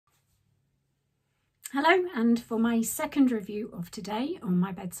Hello, and for my second review of today on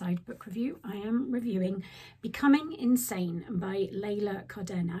my bedside book review, I am reviewing Becoming Insane by Leyla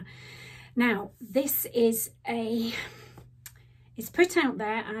Cardena. Now, this is it's put out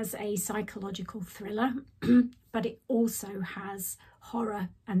there as a psychological thriller, but it also has horror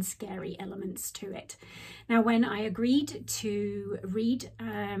and scary elements to it. Now, when I agreed to read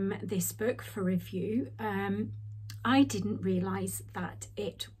this book for review, I didn't realise that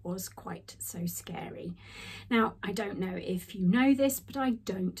it was quite so scary. Now, I don't know if you know this, but I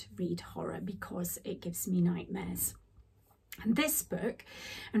don't read horror because it gives me nightmares. And this book,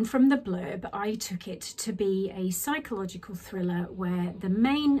 and from the blurb, I took it to be a psychological thriller where the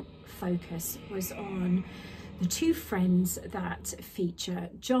main focus was on the two friends that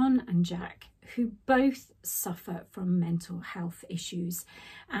feature John and Jack, who both suffer from mental health issues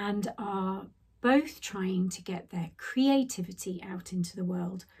and are both trying to get their creativity out into the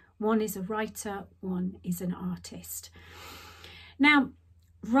world. One is a writer, one is an artist. Now,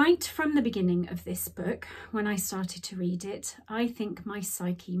 right from the beginning of this book, when I started to read it, I think my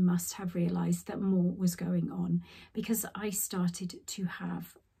psyche must have realised that more was going on, because I started to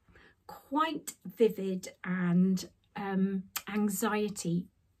have quite vivid and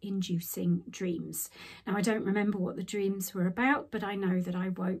anxiety-inducing dreams. Now, I don't remember what the dreams were about, but I know that I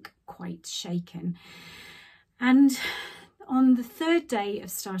woke quite shaken. And on the third day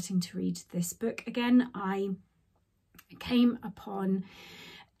of starting to read this book again, I came upon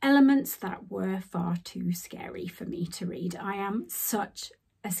elements that were far too scary for me to read. I am such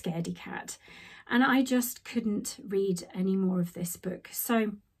a scaredy cat, and I just couldn't read any more of this book.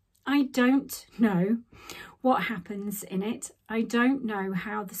 So I don't know what happens in it. I don't know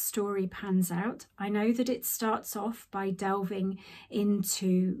how the story pans out. I know that it starts off by delving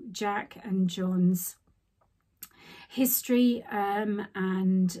into Jack and John's history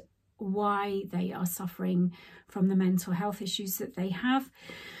and why they are suffering from the mental health issues that they have.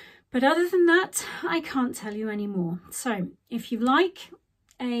 But other than that, I can't tell you any more. So if you like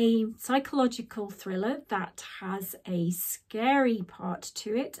a psychological thriller that has a scary part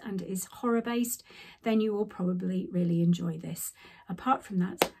to it and is horror based, then you will probably really enjoy this. Apart from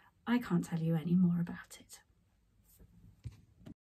that, I can't tell you any more about it.